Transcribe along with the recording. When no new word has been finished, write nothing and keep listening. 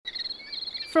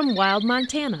From Wild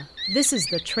Montana, this is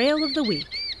the Trail of the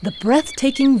Week. The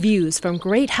breathtaking views from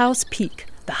Great House Peak,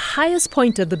 the highest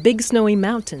point of the Big Snowy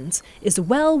Mountains, is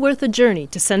well worth a journey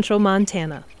to central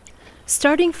Montana.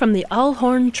 Starting from the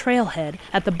Alhorn Trailhead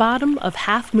at the bottom of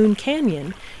Half Moon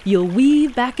Canyon, you'll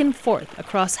weave back and forth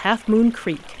across Half Moon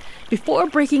Creek before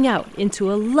breaking out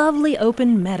into a lovely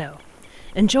open meadow.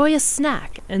 Enjoy a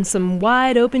snack and some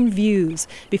wide-open views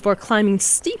before climbing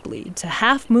steeply to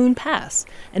Half Moon Pass,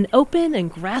 an open and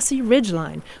grassy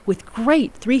ridgeline with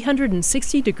great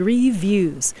 360-degree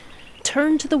views.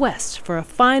 Turn to the west for a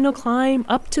final climb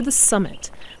up to the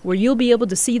summit, where you'll be able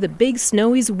to see the Big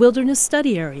Snowy's Wilderness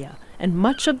Study Area and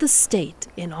much of the state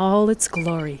in all its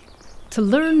glory. To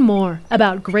learn more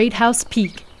about Great House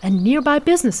Peak and nearby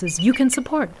businesses you can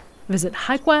support, visit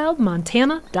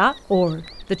hikewildmontana.org.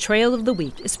 The Trail of the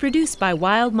Week is produced by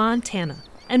Wild Montana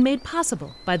and made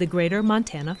possible by the Greater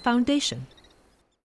Montana Foundation.